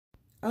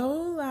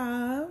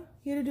Hola,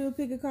 here to do a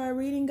pick a card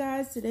reading,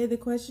 guys. Today the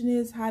question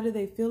is, how do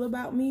they feel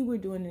about me? We're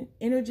doing an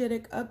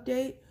energetic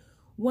update.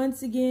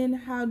 Once again,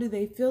 how do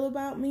they feel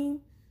about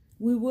me?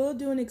 We will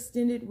do an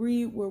extended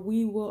read where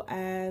we will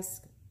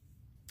ask,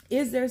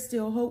 is there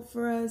still hope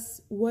for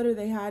us? What are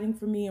they hiding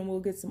from me? And we'll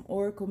get some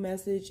oracle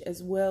message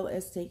as well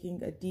as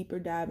taking a deeper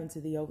dive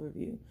into the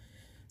overview.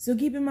 So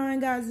keep in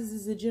mind, guys, this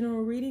is a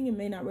general reading. It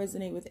may not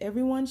resonate with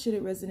everyone. Should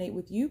it resonate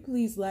with you,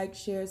 please like,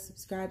 share,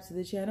 subscribe to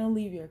the channel.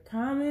 Leave your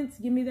comments.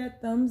 Give me that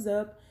thumbs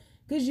up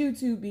because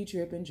YouTube be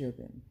tripping.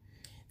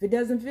 If it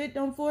doesn't fit,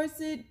 don't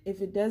force it.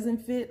 If it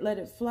doesn't fit, let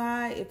it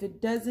fly. If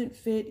it doesn't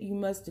fit, you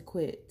must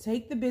quit.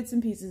 Take the bits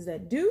and pieces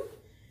that do.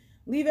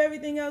 Leave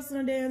everything else on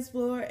the dance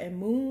floor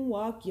and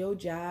moonwalk your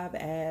jive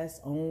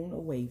ass on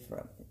away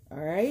from it.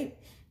 All right?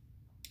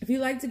 If you'd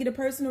like to get a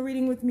personal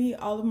reading with me,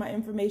 all of my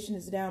information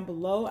is down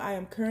below. I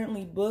am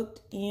currently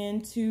booked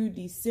into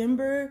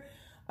December.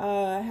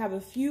 I have a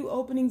few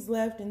openings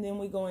left, and then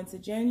we go into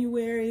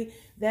January.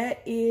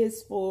 That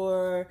is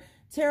for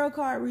tarot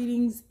card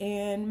readings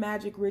and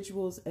magic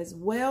rituals as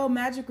well.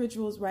 Magic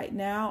rituals right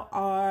now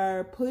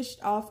are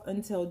pushed off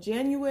until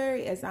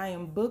January as I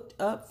am booked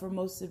up for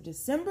most of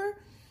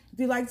December. If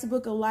you'd like to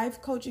book a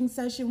life coaching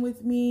session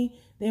with me,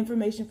 the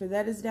information for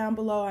that is down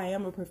below. I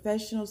am a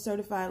professional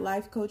certified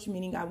life coach,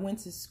 meaning I went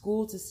to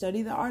school to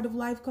study the art of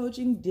life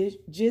coaching,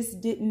 just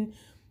didn't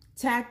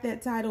tack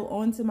that title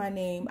onto my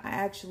name. I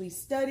actually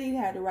studied,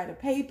 had to write a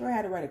paper,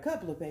 had to write a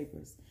couple of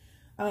papers,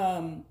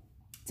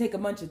 take a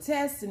bunch of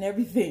tests and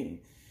everything.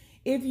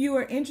 If you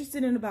are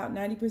interested in about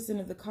 90%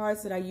 of the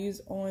cards that I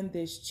use on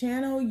this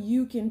channel,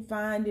 you can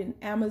find an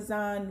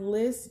Amazon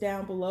list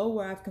down below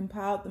where I've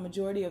compiled the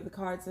majority of the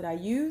cards that I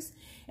use.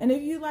 And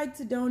if you'd like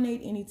to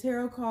donate any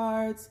tarot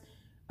cards,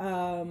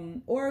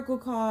 oracle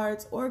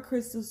cards, or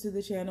crystals to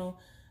the channel,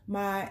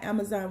 my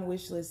Amazon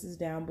wish list is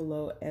down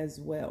below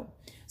as well.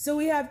 So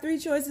we have 3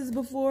 choices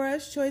before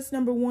us. Choice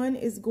number 1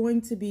 is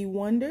going to be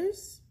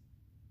wonders.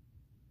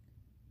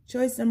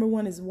 Choice number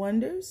 1 is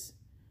wonders.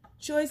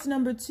 Choice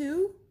number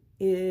 2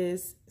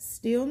 is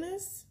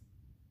stillness.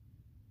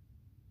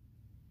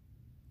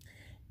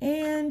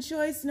 And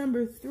choice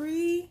number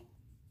 3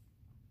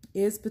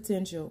 is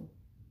potential.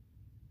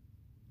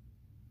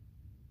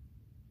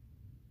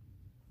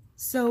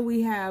 So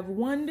we have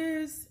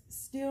wonders,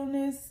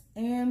 stillness,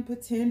 and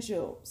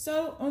potential.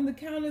 So on the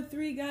count of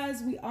 3,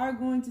 guys, we are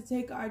going to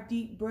take our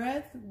deep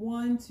breath.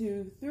 1,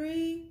 2,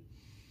 3.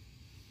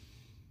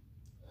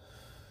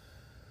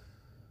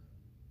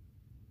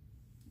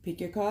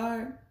 Pick your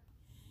card.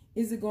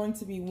 Is it going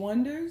to be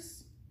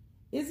wonders?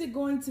 Is it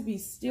going to be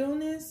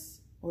stillness?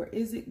 Or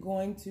is it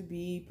going to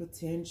be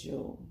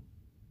potential?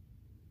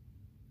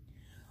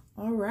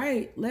 All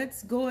right,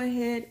 let's go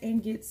ahead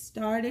and get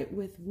started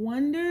with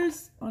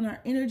wonders on our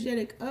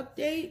energetic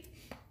update.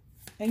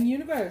 And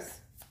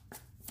universe,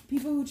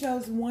 people who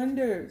chose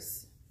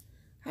wonders,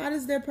 how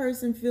does their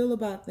person feel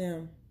about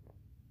them?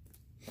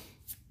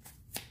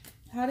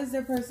 How does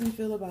their person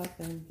feel about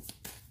them?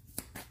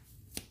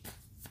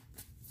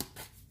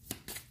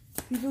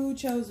 People who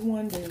chose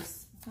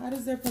wonders, how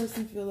does their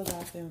person feel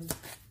about them?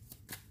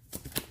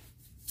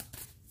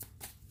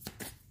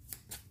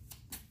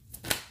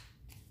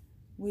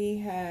 We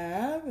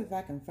have, if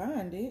I can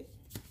find it,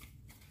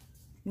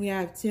 we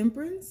have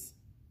temperance.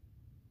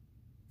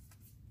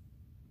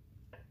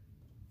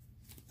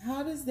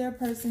 How does their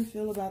person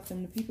feel about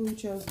them? The people who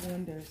chose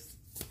wonders.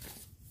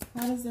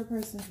 How does their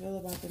person feel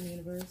about them,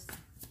 universe?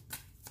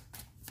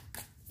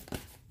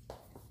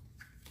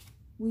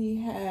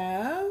 We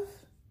have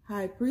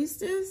High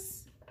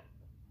Priestess.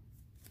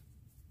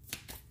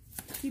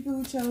 People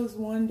who chose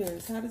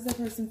wonders. How does that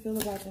person feel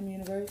about them,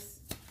 universe?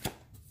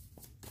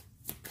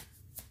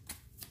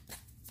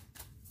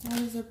 How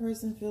does that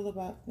person feel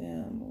about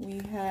them?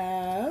 We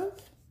have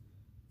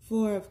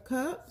 4 of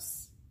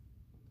Cups.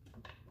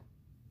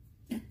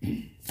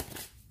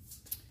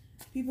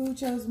 People who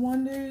chose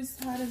wonders.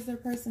 How does their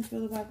person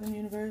feel about them,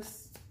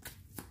 universe?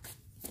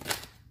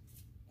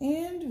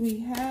 And we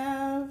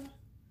have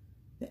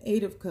the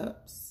 8 of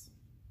Cups.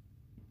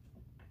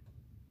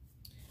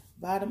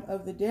 Bottom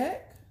of the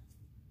deck,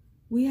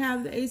 we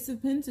have the Ace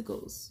of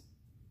Pentacles.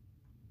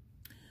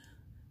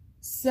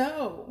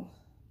 So,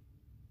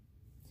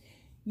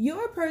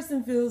 your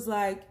person feels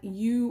like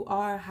you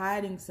are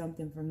hiding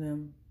something from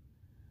them.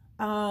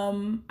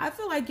 I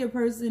feel like your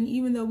person,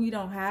 even though we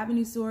don't have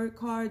any sword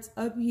cards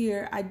up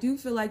here, I do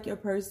feel like your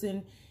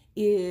person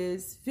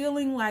is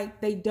feeling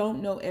like they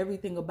don't know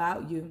everything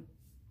about you.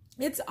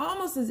 It's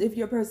almost as if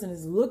your person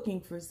is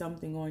looking for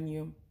something on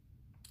you.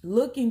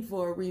 Looking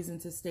for a reason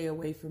to stay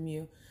away from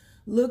you,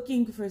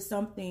 looking for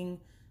something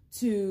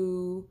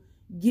to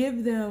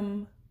give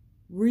them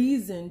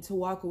reason to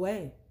walk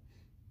away.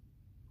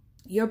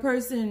 Your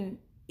person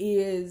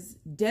is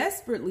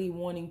desperately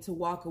wanting to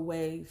walk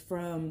away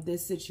from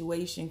this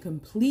situation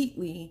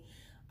completely,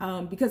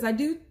 because I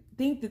do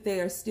think that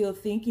they are still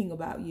thinking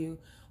about you,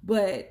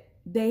 but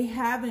they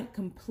haven't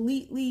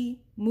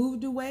completely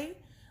moved away.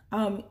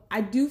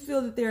 I do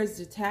feel that there is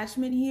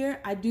detachment here.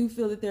 I do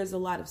feel that there's a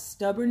lot of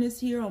stubbornness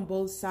here on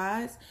both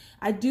sides.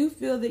 I do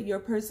feel that your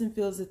person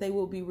feels that they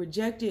will be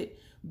rejected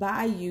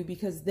by you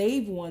because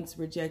they've once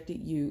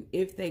rejected you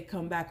if they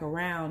come back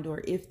around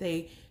or if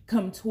they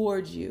come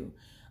towards you.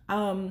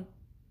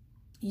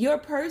 Your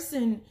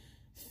person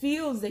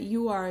feels that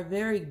you are a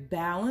very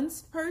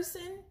balanced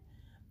person.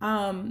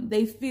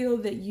 They feel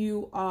that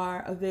you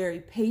are a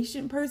very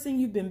patient person.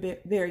 You've been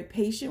very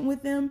patient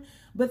with them,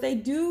 but they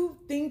do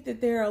think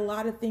that there are a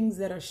lot of things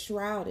that are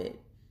shrouded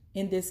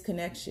in this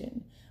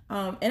connection.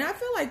 And I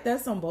feel like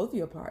that's on both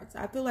your parts.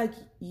 I feel like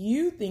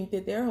you think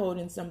that they're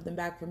holding something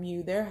back from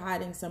you. They're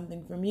hiding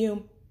something from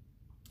you,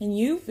 and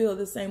you feel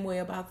the same way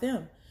about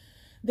them.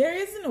 There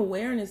is an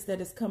awareness that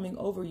is coming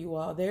over you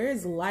all. There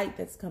is light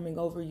that's coming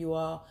over you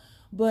all,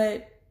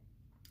 but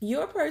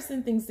your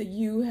person thinks that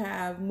you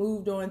have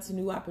moved on to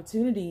new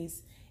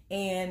opportunities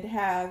and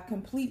have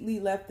completely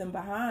left them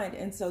behind.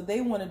 And so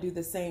they want to do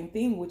the same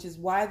thing, which is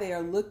why they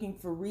are looking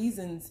for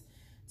reasons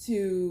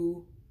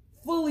to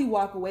fully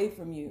walk away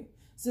from you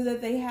so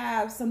that they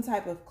have some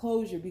type of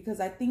closure,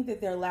 because I think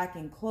that they're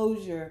lacking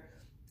closure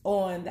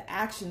on the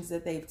actions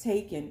that they've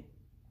taken.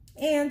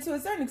 And to a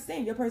certain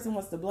extent, your person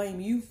wants to blame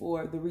you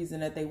for the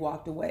reason that they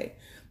walked away.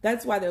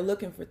 That's why they're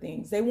looking for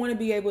things. They want to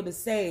be able to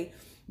say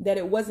that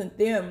it wasn't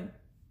them,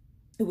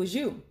 it was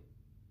you.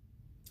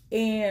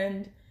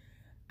 And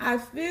I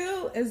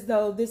feel as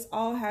though this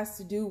all has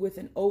to do with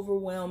an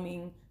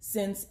overwhelming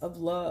sense of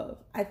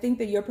love. I think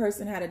that your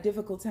person had a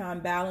difficult time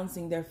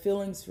balancing their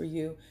feelings for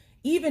you,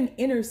 even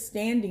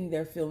understanding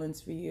their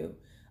feelings for you.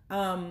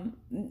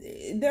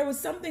 There was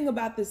something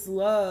about this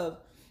love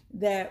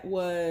that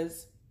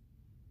was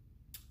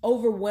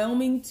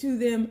overwhelming to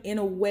them in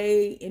a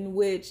way in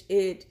which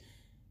it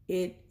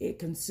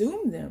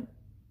consumed them.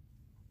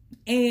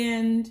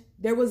 And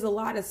there was a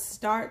lot of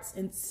starts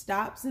and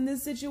stops in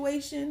this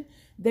situation.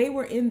 They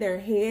were in their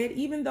head,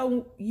 even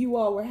though you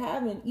all were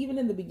having, even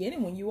in the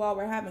beginning when you all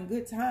were having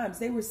good times,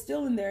 they were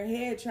still in their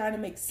head trying to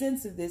make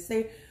sense of this.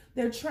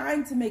 They're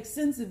trying to make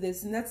sense of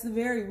this, and that's the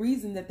very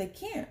reason that they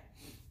can't.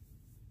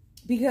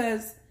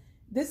 Because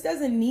this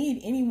doesn't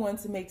need anyone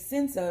to make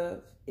sense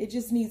of. It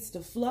just needs to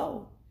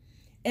flow.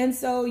 And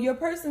so your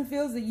person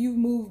feels that you've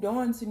moved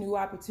on to new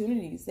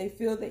opportunities. They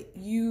feel that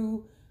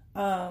you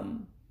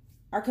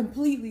are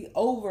completely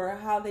over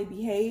how they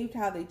behaved,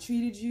 how they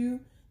treated you,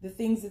 the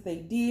things that they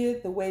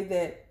did, the way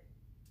that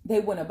they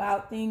went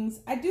about things.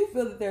 I do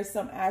feel that there's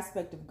some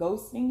aspect of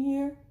ghosting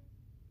here,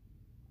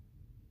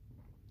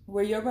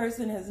 where your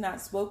person has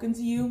not spoken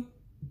to you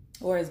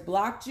or has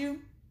blocked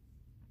you.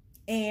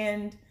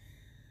 And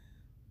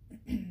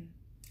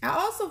I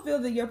also feel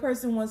that your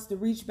person wants to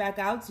reach back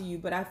out to you,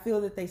 but I feel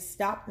that they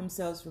stopped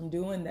themselves from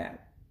doing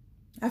that.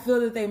 I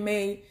feel that they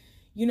may,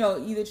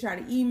 either try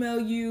to email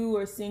you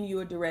or send you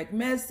a direct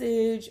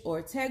message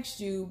or text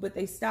you, but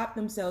they stop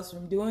themselves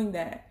from doing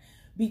that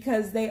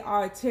because they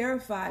are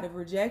terrified of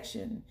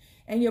rejection.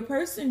 And your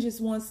person just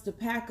wants to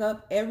pack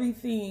up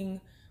everything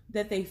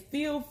that they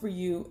feel for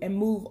you and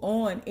move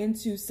on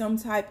into some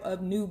type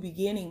of new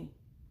beginning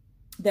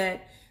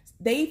that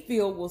they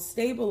feel will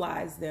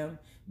stabilize them,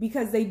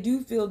 because they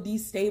do feel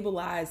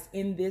destabilized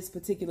in this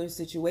particular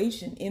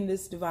situation, in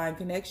this divine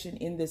connection,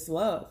 in this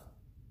love.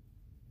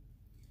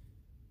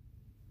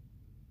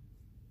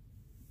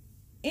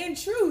 In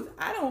truth,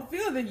 I don't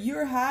feel that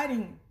you're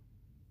hiding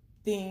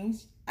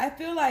things. I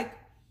feel like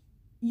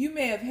you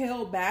may have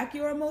held back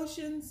your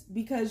emotions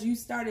because you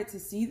started to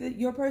see that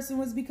your person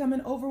was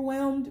becoming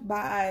overwhelmed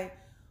by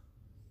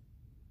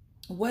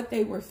what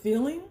they were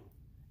feeling.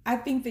 I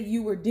think that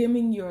you were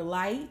dimming your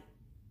light.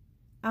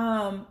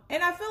 And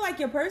I feel like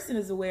your person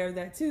is aware of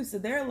that too. So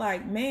they're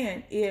like,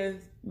 man, if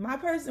my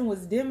person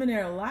was dimming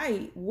their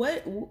light,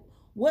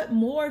 what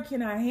more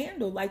can I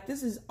handle? Like,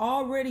 this is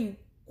already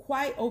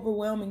quite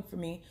overwhelming for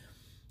me.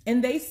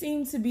 And they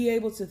seem to be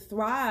able to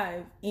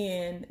thrive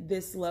in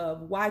this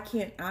love. Why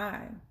can't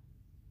I?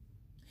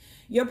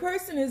 Your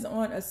person is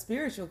on a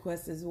spiritual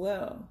quest as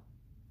well.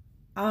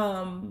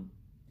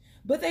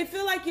 But they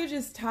feel like you're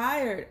just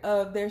tired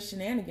of their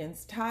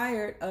shenanigans,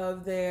 tired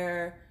of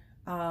their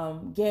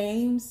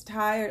games,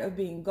 tired of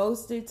being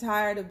ghosted,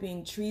 tired of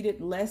being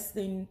treated less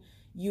than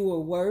you were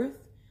worth,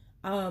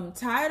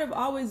 tired of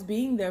always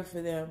being there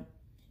for them.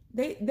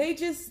 They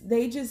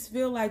just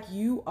feel like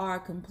you are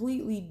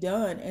completely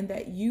done and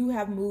that you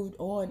have moved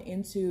on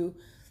into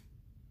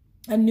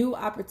a new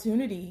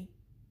opportunity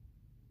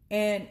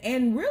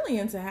and really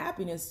into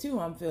happiness too,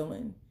 I'm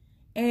feeling.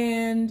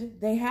 And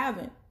they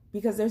haven't,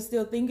 because they're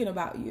still thinking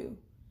about you.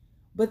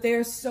 But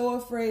they're so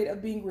afraid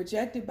of being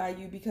rejected by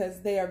you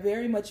because they are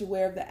very much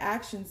aware of the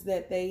actions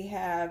that they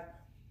have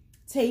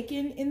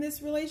taken in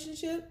this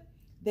relationship.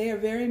 They are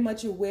very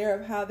much aware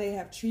of how they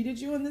have treated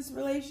you in this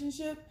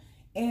relationship.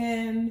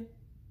 And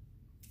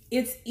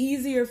it's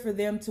easier for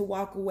them to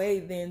walk away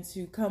than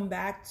to come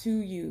back to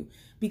you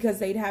because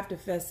they'd have to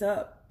fess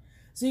up.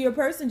 So your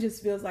person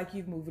just feels like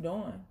you've moved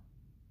on.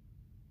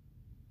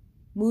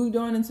 Moved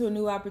on into a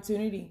new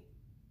opportunity.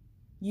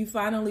 You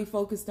finally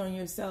focused on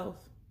yourself.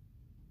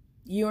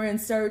 You're in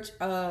search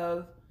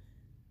of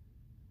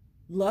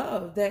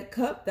love, that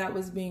cup that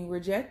was being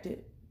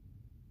rejected.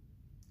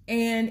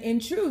 And in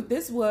truth,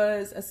 this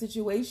was a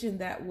situation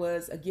that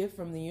was a gift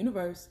from the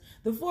universe.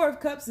 The Four of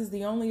Cups is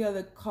the only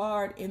other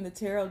card in the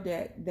tarot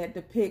deck that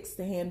depicts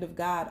the hand of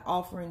God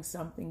offering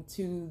something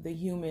to the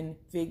human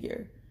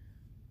figure.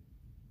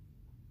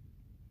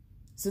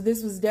 So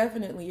this was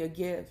definitely a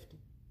gift.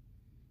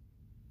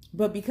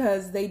 But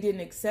because they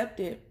didn't accept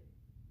it,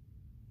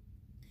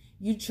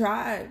 you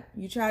tried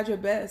your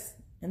best,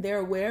 and they're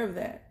aware of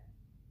that.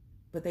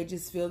 But they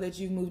just feel that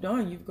you've moved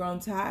on. You've grown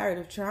tired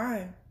of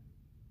trying.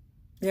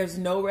 There's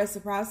no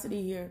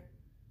reciprocity here.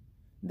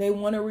 They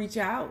want to reach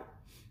out.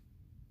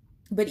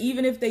 But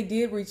even if they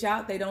did reach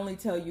out, they'd only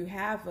tell you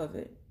half of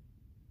it.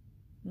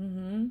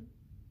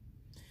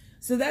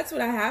 So that's what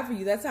I have for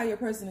you. That's how your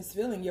person is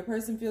feeling. Your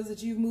person feels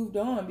that you've moved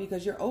on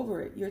because you're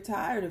over it. You're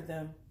tired of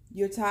them.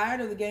 You're tired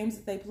of the games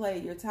that they play.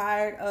 You're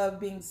tired of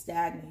being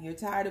stagnant. You're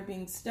tired of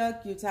being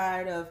stuck. You're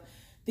tired of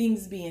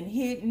things being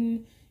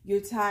hidden.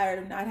 You're tired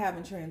of not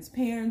having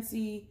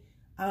transparency.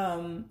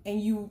 And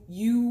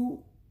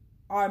you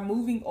are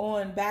moving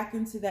on back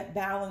into that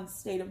balanced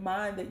state of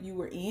mind that you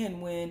were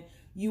in when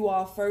you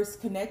all first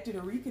connected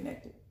or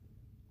reconnected.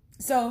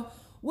 So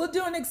we'll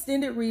do an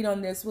extended read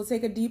on this. We'll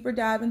take a deeper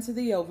dive into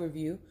the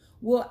overview.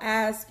 We'll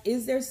ask,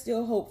 is there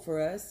still hope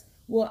for us?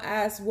 We'll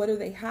ask, what are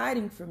they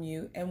hiding from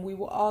you? And we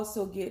will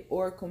also get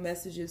oracle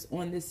messages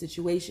on this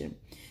situation.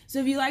 So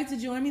if you'd like to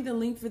join me, the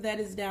link for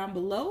that is down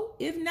below.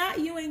 If not,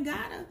 you ain't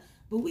gotta,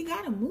 but we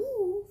gotta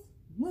move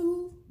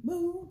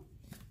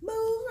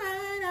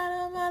right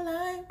out of my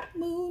life,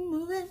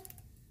 move it.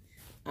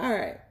 All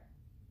right.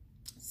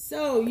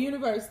 So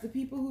universe, the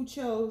people who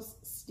chose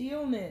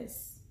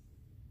stillness,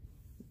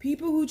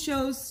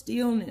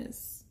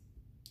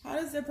 how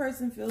does their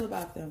person feel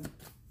about them?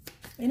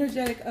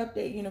 Energetic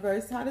update,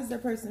 universe. How does their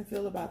person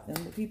feel about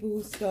them? The people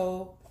who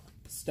stole.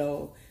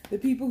 The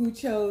people who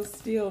chose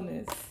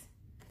stillness.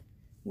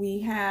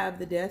 We have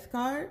the Death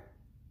card.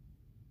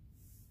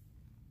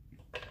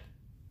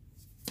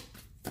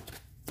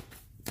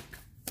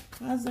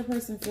 How does their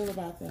person feel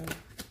about them?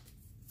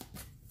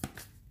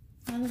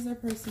 How does their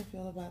person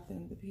feel about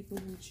them? The people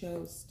who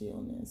chose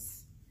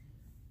stillness.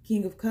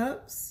 King of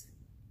Cups.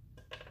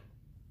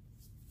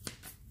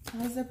 How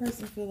does their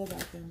person feel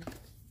about them?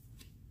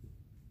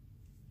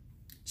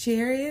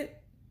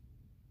 Chariot.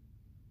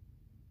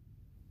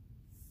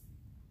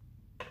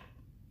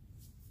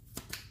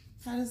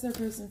 How does their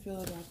person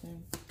feel about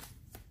them?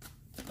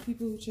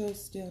 People who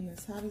chose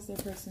stillness. How does their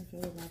person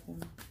feel about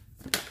them?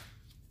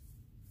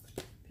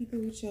 People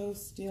who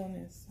chose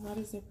stillness. How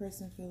does their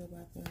person feel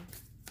about them?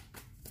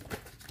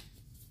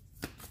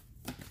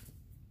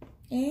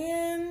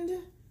 And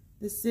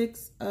the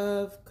Six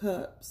of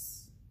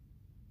Cups.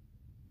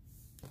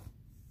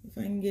 If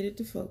I can get it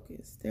to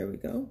focus. There we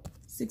go.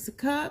 Six of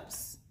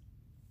Cups.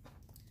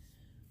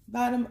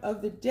 Bottom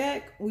of the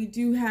deck, we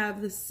do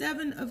have the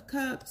Seven of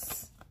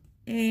Cups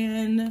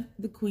and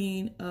the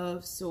Queen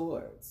of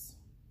Swords.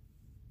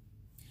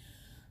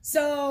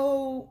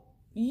 So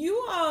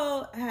you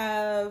all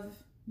have,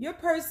 your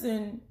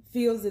person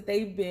feels that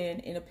they've been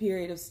in a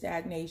period of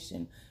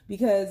stagnation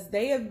because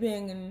they have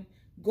been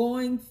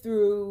going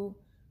through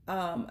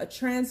a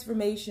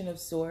transformation of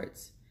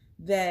sorts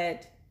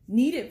that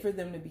needed for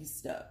them to be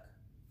stuck.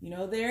 You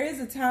know, there is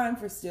a time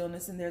for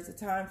stillness and there's a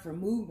time for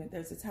movement.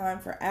 There's a time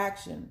for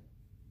action.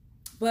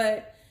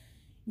 But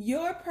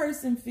your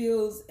person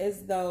feels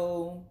as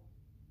though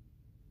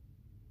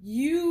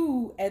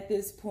you, at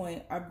this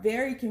point, are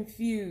very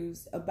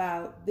confused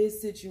about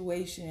this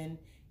situation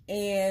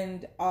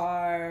and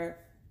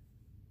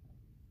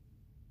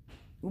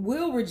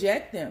will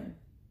reject them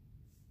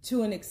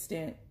to an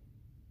extent.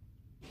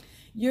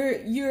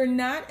 You're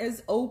not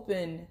as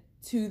open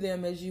to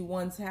them as you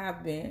once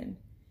have been.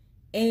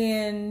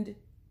 And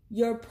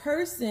your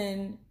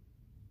person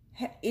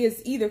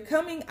is either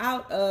coming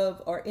out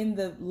of or in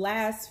the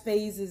last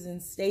phases and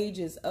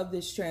stages of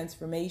this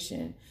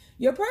transformation.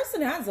 Your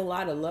person has a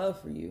lot of love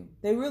for you.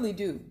 They really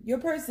do. Your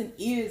person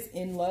is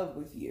in love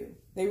with you.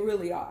 They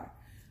really are.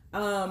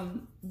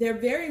 They're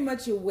very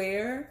much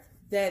aware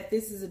that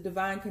this is a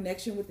divine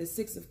connection with the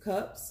Six of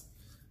Cups.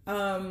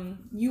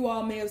 You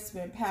all may have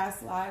spent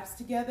past lives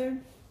together.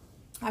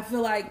 I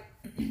feel like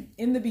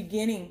in the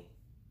beginning,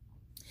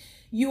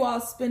 you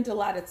all spent a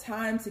lot of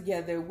time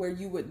together where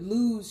you would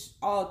lose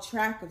all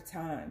track of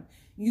time.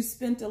 You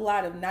spent a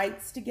lot of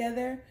nights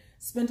together,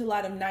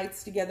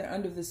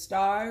 under the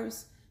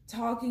stars,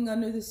 talking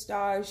under the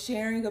stars,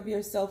 sharing of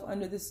yourself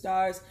under the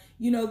stars.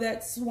 You know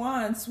that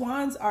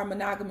swans are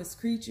monogamous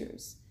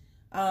creatures.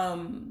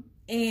 And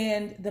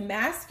the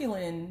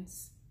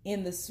masculines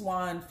in the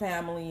swan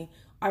family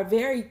are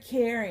very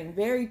caring,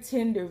 very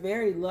tender,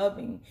 very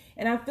loving.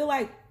 And I feel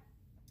like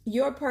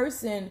your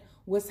person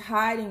was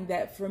hiding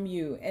that from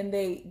you, and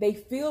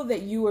they feel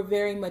that you are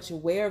very much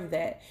aware of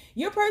that.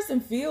 Your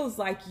person feels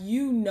like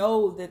you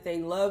know that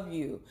they love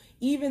you,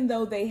 even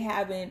though they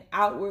haven't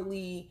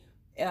outwardly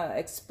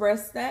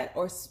expressed that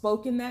or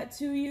spoken that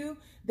to you.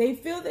 They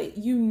feel that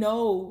you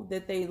know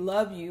that they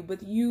love you,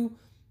 but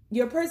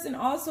your person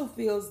also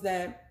feels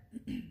that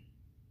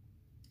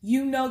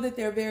you know that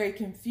they're very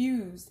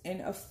confused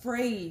and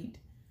afraid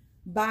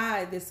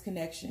by this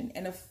connection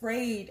and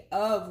afraid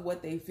of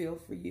what they feel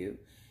for you.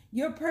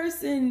 Your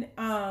person,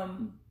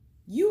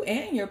 you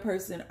and your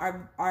person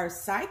are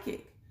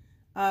psychic,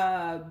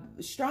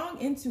 strong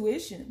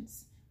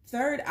intuitions.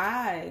 Third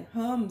eye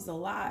hums a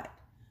lot.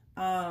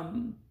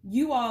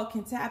 You all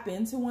can tap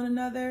into one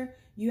another.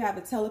 You have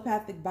a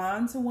telepathic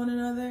bond to one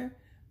another,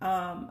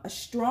 a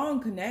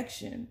strong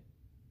connection,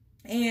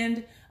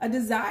 and a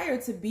desire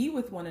to be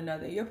with one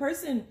another. Your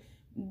person,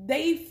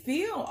 they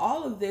feel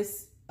all of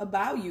this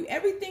about you.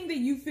 Everything that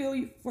you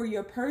feel for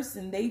your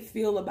person, they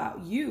feel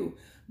about you.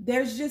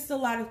 There's just a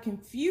lot of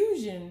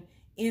confusion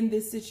in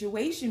this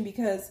situation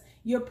because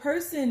your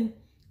person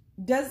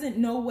doesn't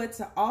know what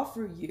to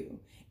offer you.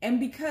 And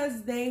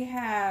because they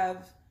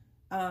have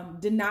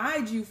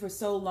denied you for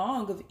so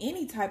long of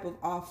any type of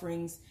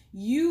offerings,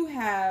 you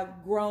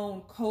have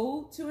grown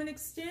cold to an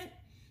extent.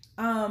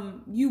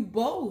 You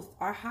both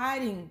are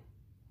hiding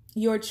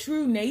your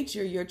true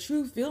nature, your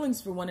true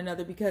feelings for one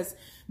another, because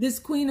this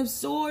Queen of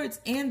Swords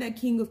and that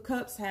King of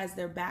Cups has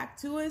their back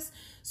to us.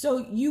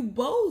 So you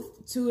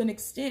both, to an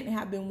extent,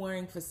 have been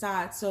wearing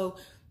facades. So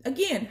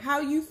again, how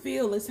you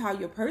feel is how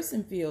your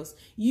person feels.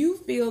 You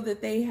feel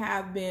that they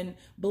have been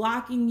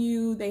blocking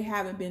you. They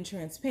haven't been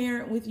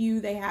transparent with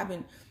you. They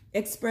haven't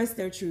expressed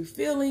their true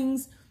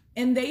feelings.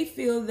 And they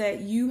feel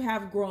that you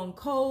have grown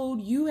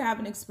cold. You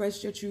haven't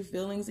expressed your true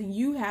feelings and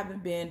you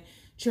haven't been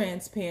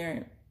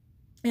transparent.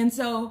 And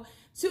so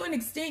to an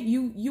extent,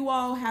 you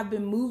all have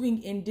been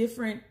moving in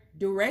different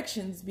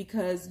directions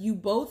because you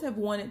both have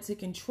wanted to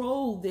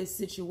control this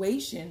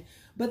situation.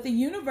 But the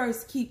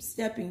universe keeps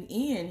stepping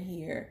in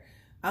here.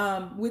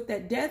 With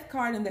that Death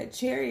card and that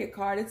Chariot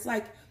card, it's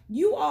like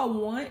you all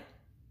want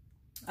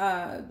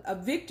a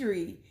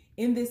victory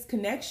in this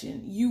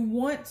connection. You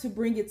want to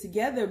bring it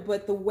together,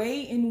 but the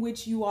way in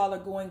which you all are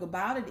going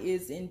about it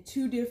is in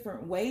two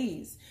different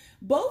ways.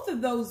 Both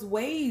of those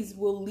ways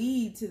will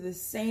lead to the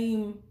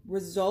same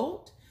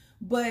result,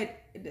 but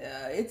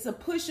it's a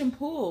push and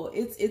pull.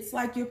 It's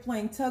like you're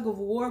playing tug of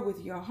war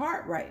with your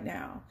heart right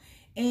now.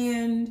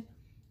 And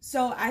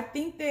so I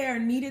think there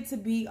needed to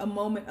be a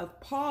moment of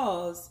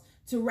pause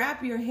to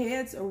wrap your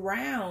heads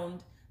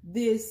around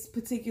this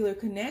particular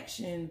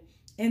connection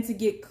and to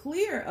get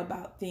clear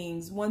about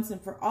things once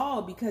and for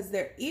all, because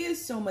there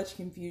is so much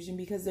confusion,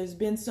 because there's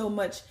been so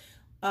much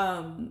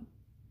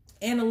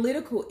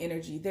analytical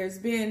energy. There's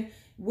been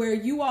where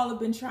you all have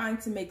been trying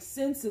to make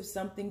sense of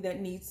something that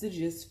needs to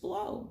just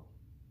flow.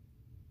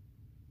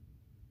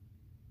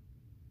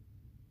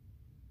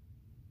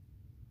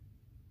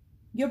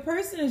 Your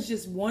person is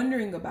just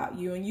wondering about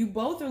you, and you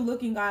both are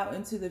looking out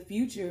into the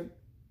future,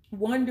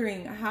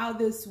 wondering how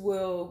this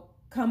will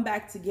come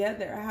back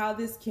together, how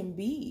this can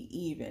be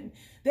even.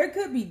 There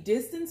could be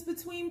distance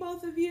between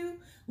both of you,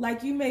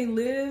 like you may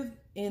live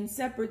in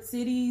separate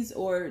cities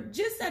or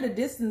just at a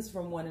distance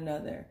from one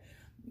another.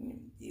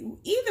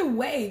 Either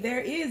way, there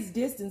is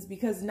distance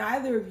because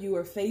neither of you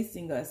are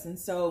facing us. And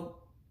so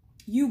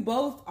you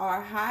both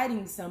are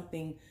hiding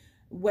something,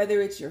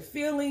 whether it's your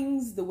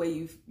feelings, the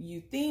way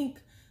you think,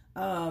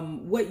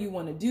 what you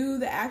want to do,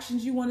 the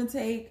actions you want to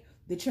take,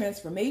 the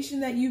transformation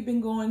that you've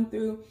been going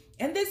through.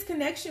 And this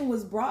connection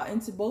was brought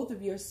into both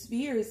of your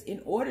spheres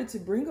in order to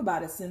bring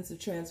about a sense of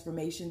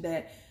transformation,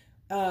 that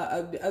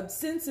a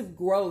sense of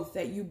growth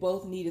that you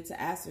both needed to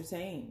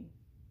ascertain,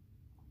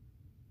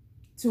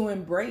 to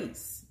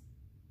embrace.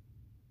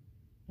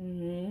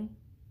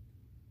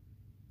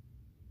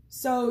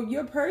 So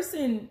your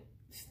person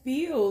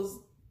feels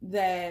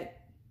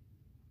that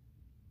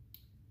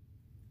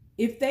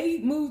if they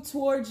move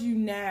towards you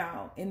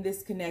now in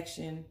this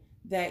connection,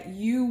 that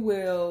you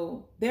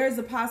will, there's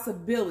a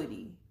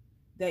possibility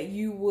that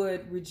you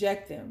would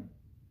reject them.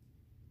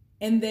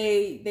 And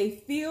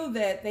they feel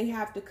that they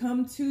have to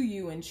come to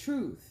you in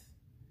truth.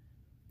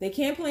 They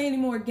can't play any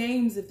more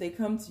games if they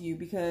come to you,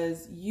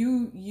 because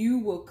you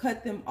will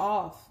cut them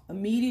off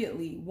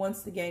immediately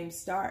once the games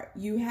start.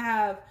 You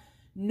have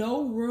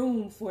no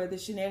room for the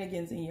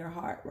shenanigans in your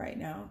heart right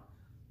now.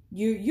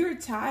 You're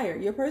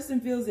tired. Your person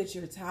feels that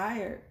you're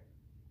tired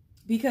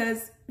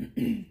because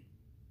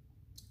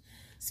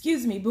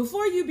excuse me,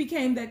 before you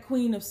became that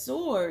Queen of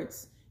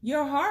Swords,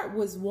 your heart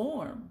was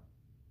warm.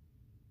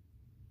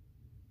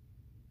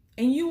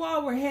 And you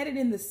all were headed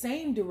in the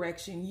same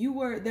direction.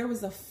 There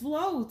was a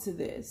flow to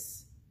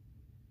this.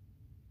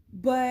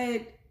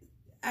 But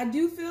I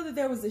do feel that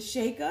there was a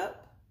shakeup,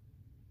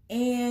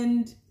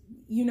 and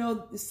you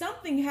know,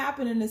 something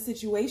happened in the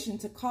situation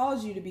to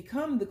cause you to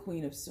become the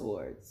Queen of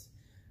Swords.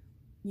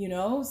 You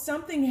know,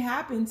 something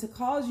happened to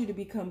cause you to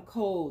become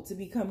cold, to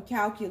become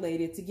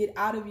calculated, to get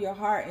out of your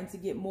heart and to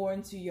get more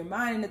into your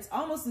mind. And it's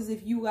almost as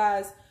if you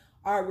guys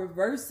are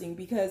reversing,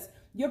 because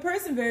your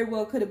person very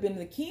well could have been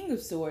the King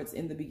of Swords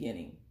in the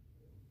beginning.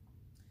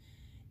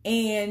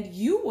 And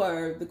you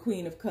were the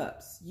Queen of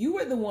Cups. You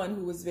were the one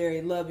who was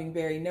very loving,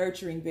 very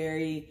nurturing,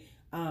 very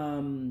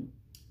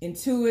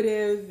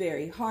intuitive,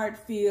 very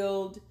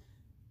heart-filled,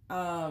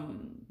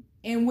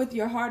 and with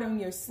your heart on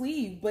your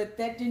sleeve, but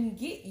that didn't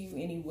get you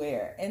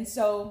anywhere. And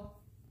so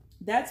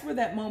that's where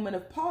that moment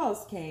of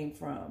pause came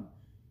from,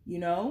 you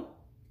know,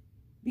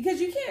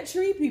 because you can't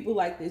treat people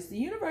like this. The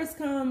universe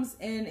comes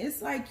and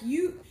it's like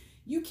you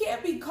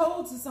can't be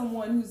cold to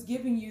someone who's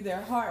giving you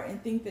their heart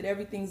and think that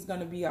everything's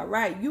going to be all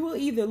right. You will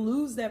either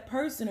lose that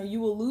person or you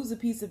will lose a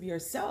piece of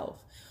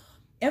yourself,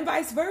 and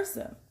vice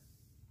versa.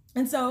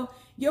 And so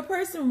your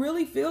person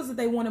really feels that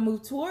they want to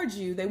move towards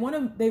you. They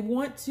want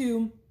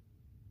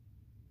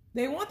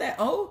that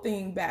old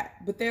thing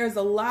back, but there's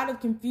a lot of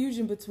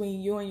confusion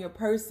between you and your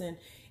person,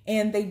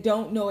 and they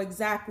don't know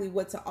exactly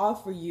what to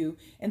offer you,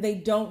 and they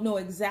don't know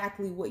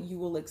exactly what you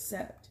will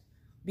accept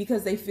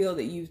because they feel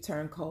that you've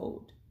turned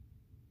cold.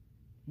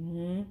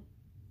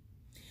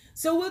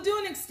 So we'll do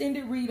an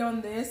extended read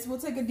on this. We'll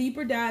take a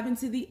deeper dive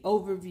into the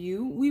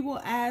overview. We will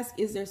ask,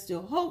 is there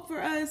still hope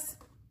for us?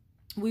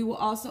 We will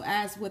also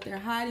ask what they're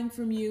hiding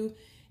from you,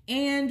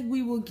 and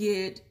we will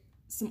get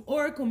some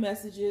oracle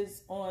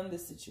messages on the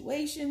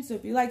situation. So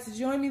if you'd like to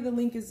join me, the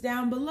link is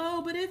down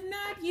below, but if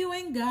not, you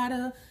ain't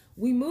gotta.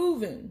 We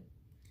moving.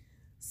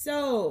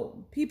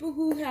 So people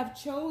who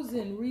have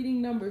chosen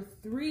reading number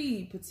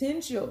 3,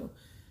 potential.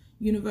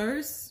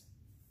 Universe,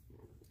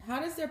 how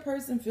does their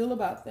person feel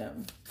about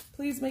them?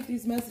 Please make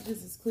these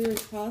messages as clear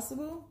as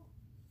possible.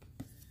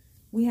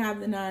 We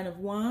have the 9 of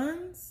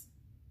Wands.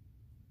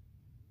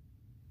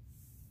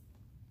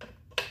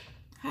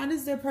 How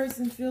does their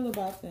person feel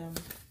about them?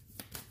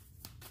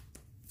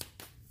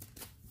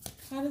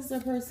 How does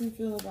their person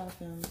feel about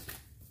them?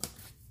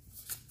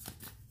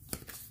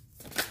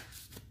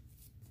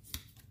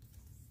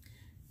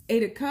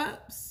 Eight of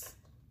Cups.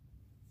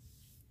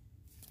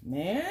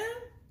 Man,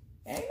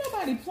 ain't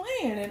nobody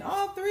playing in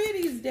all 3 of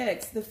these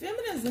decks. The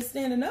feminines are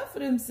standing up for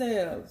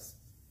themselves.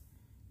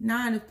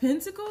 9 of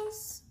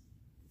Pentacles.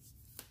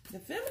 The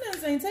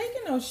feminines ain't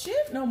taking no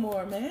shit no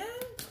more, man.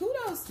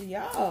 Kudos to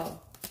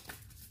y'all.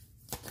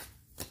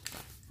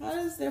 How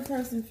does their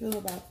person feel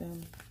about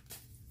them?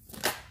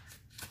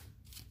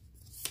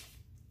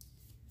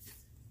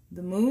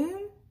 The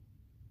Moon.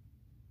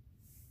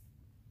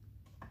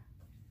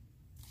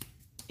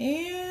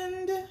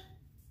 And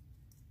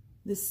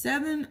the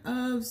 7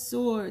 of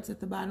Swords at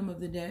the bottom of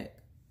the deck.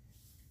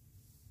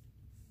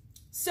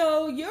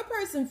 So your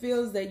person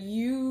feels that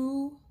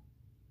you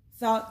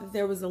thought that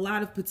there was a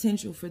lot of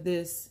potential for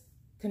this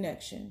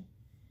connection.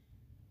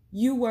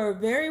 You were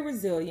very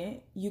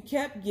resilient. You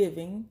kept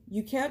giving.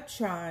 You kept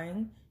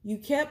trying. You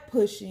kept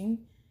pushing.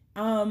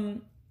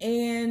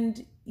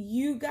 And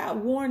you got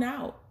worn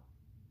out.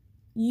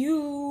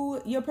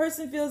 Your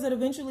person feels that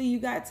eventually you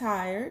got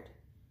tired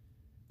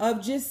of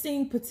just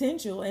seeing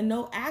potential and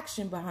no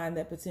action behind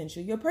that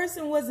potential. Your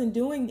person wasn't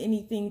doing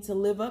anything to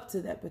live up to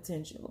that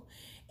potential.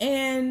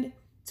 And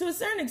to a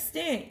certain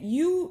extent,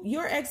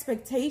 your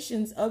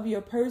expectations of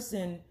your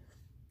person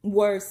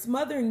were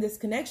smothering this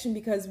connection,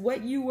 because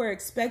what you were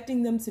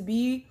expecting them to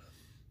be,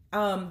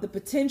 the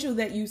potential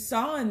that you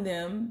saw in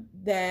them,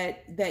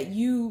 that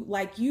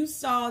you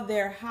saw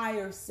their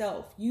higher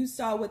self, you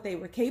saw what they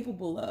were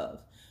capable of,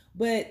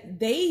 but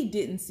they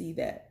didn't see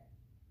that,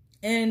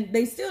 and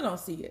they still don't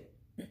see it.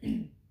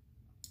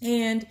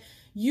 And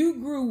you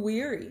grew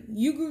weary.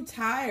 You grew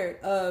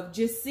tired of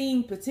just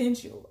seeing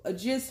potential, of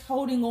just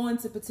holding on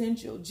to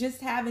potential,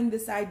 just having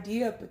this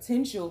idea of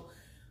potential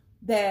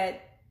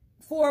that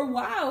for a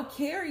while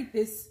carried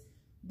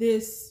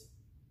this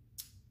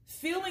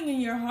feeling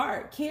in your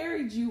heart,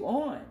 carried you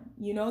on.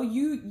 You know,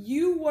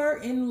 you were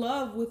in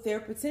love with their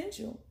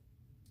potential,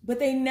 but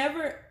they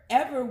never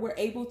ever were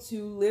able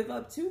to live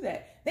up to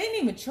that. They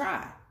didn't even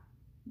try.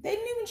 They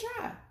didn't even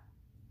try,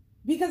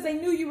 because they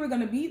knew you were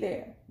going to be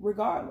there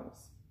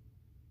regardless,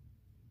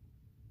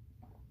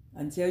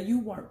 until you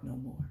weren't no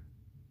more.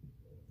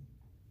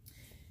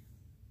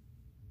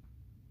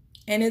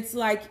 And it's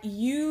like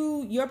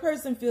your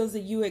person feels that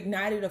you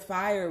ignited a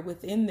fire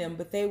within them,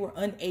 but they were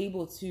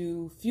unable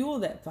to fuel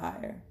that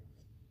fire.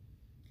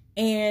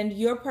 And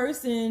your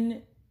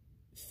person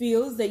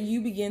feels that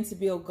you begin to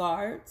build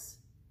guards.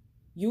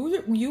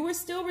 You were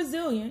still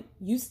resilient.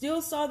 You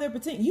still saw their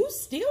potential. You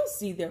still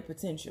see their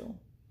potential.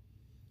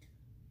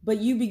 But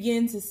you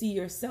begin to see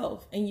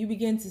yourself, and you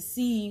begin to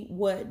see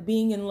what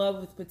being in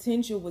love with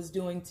potential was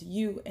doing to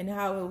you, and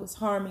how it was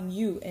harming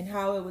you, and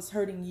how it was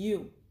hurting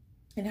you,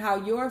 and how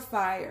your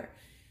fire,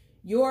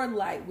 your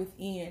light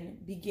within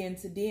began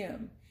to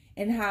dim,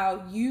 and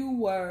how you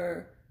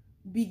were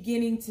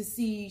beginning to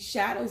see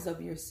shadows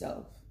of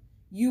yourself.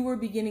 You were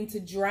beginning to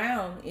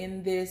drown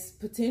in this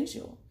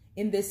potential,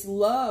 in this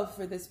love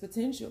for this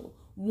potential,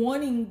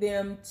 wanting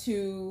them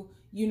to,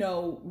 you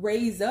know,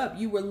 raise up.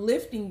 You were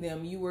lifting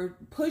them. You were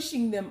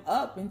pushing them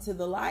up into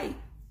the light.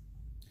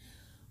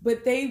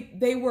 But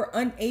they were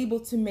unable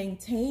to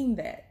maintain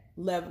that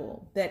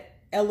level, that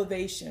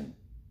elevation.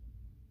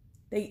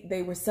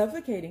 They were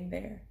suffocating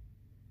there,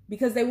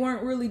 because they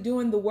weren't really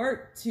doing the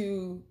work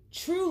to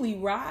truly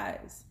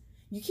rise.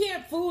 You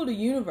can't fool the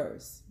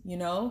universe, you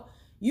know?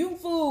 You can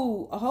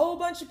fool a whole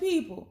bunch of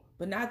people,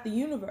 but not the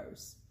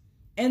universe.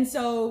 And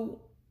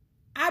so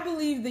I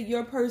believe that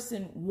your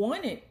person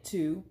wanted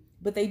to,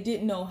 but they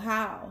didn't know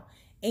how.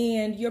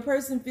 And your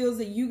person feels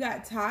that you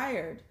got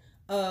tired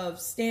of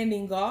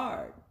standing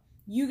guard.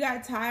 You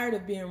got tired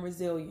of being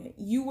resilient.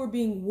 You were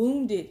being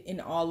wounded in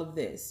all of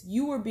this.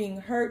 You were being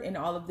hurt in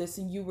all of this,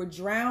 and you were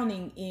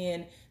drowning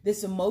in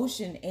this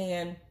emotion,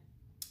 and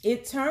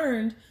it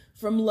turned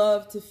from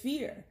love to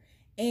fear.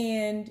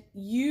 And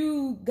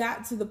you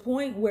got to the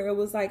point where it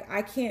was like,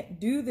 I can't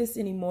do this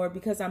anymore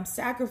because I'm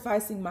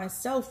sacrificing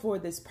myself for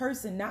this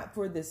person, not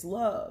for this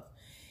love.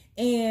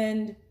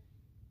 And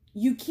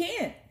you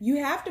can't.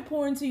 You have to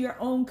pour into your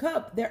own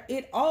cup.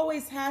 It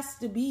always has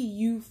to be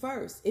you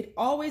first. It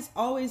always,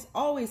 always,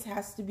 always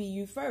has to be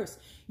you first.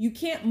 You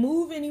can't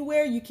move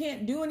anywhere. You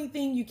can't do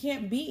anything. You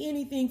can't be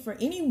anything for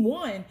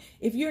anyone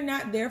if you're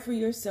not there for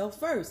yourself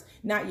first.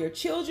 Not your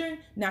children,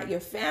 not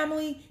your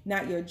family,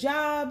 not your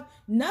job,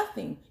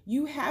 nothing.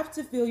 You have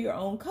to fill your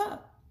own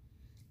cup.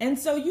 And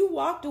so you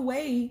walked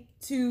away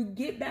to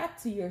get back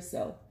to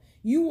yourself.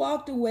 You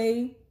walked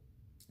away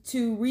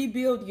to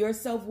rebuild your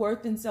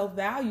self-worth and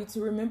self-value,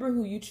 to remember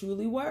who you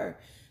truly were.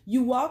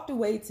 You walked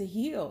away to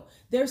heal.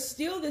 There's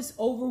still this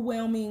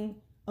overwhelming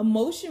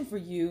emotion for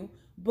you,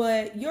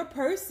 but your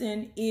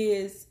person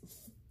is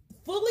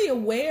fully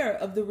aware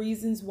of the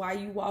reasons why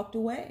you walked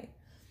away.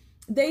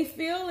 They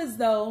feel as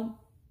though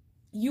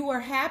you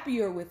are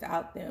happier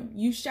without them.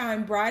 You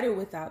shine brighter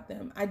without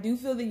them. I do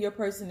feel that your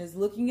person is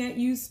looking at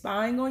you,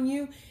 spying on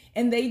you,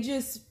 and they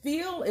just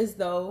feel as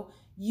though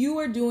you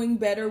are doing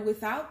better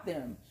without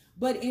them.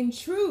 But in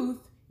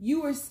truth,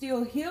 you are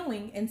still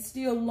healing and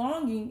still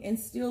longing and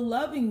still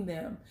loving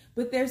them.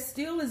 But there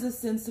still is a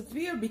sense of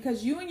fear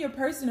because you and your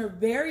person are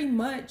very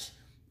much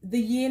the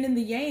yin and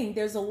the yang.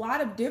 There's a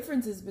lot of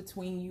differences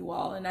between you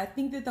all. And I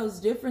think that those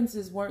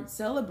differences weren't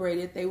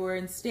celebrated. They were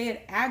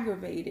instead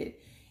aggravated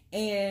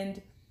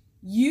and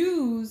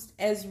used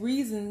as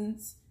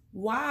reasons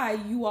why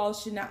you all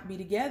should not be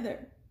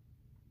together.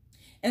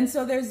 And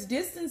so there's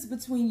distance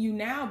between you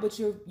now, but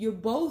you're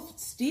both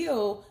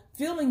still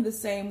feeling the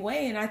same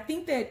way. And I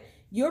think that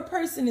your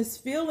person is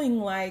feeling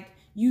like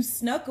you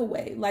snuck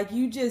away, like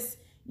you just,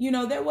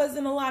 there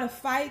wasn't a lot of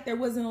fight, there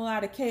wasn't a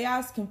lot of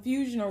chaos,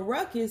 confusion, or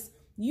ruckus.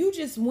 You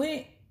just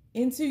went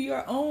into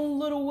your own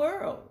little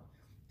world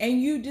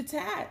and you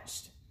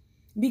detached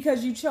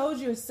because you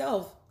chose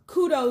yourself.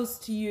 Kudos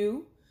to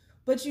you,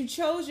 but you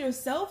chose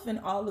yourself in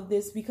all of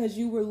this because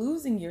you were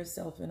losing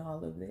yourself in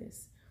all of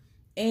this.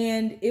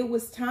 And it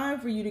was time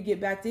for you to get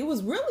back to, it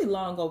was really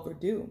long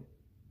overdue.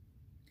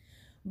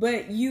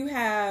 But you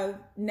have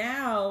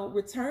now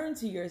returned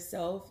to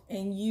yourself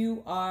and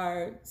you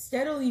are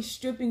steadily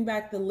stripping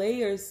back the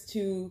layers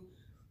to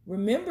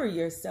remember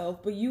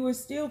yourself, but you are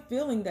still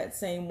feeling that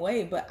same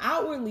way. But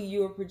outwardly,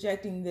 you are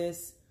projecting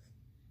this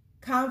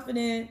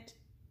confident,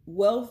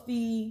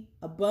 wealthy,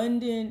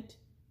 abundant,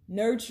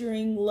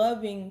 nurturing,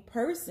 loving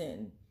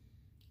person.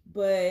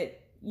 But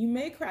you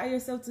may cry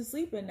yourself to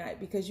sleep at night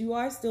because you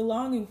are still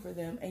longing for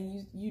them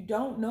and you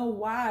don't know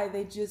why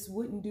they just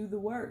wouldn't do the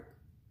work.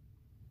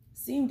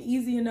 Seemed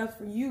easy enough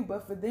for you,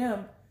 but for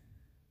them,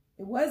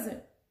 it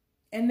wasn't.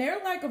 And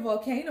they're like a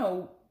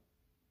volcano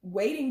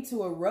waiting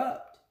to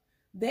erupt.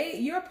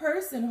 Your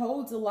person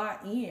holds a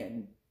lot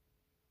in,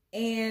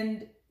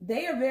 and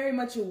they are very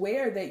much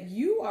aware that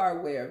you are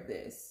aware of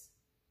this.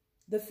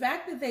 The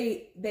fact that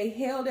they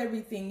held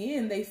everything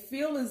in, they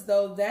feel as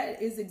though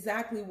that is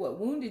exactly what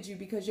wounded you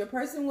because your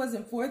person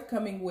wasn't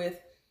forthcoming with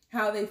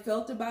how they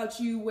felt about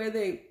you, where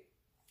they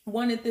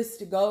wanted this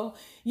to go.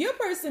 Your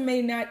person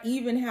may not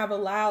even have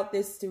allowed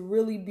this to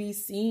really be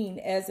seen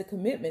as a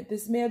commitment.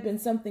 This may have been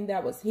something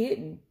that was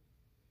hidden.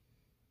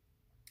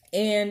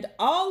 And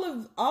all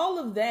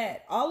of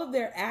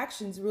their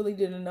actions really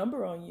did a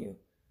number on you.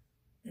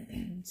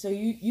 So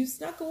you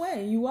snuck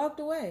away, you walked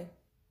away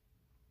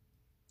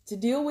to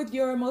deal with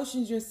your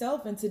emotions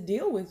yourself and to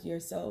deal with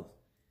yourself.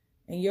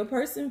 And your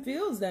person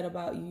feels that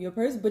about you.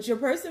 But your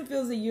person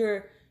feels that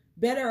you're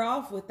better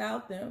off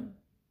without them.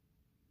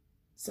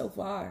 So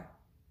far.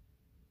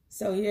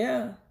 So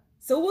yeah.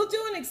 So we'll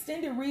do an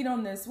extended read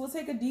on this. We'll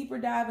take a deeper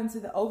dive into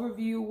the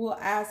overview. We'll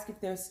ask if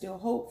there's still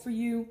hope for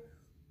you.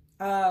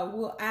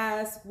 We'll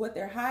ask what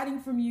they're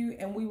hiding from you,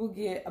 and we will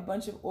get a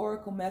bunch of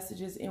oracle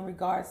messages in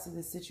regards to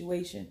the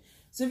situation.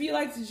 So if you'd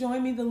like to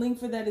join me, the link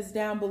for that is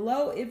down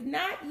below. If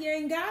not, you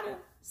ain't gotta.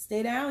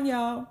 Stay down,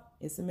 y'all.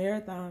 It's a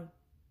marathon.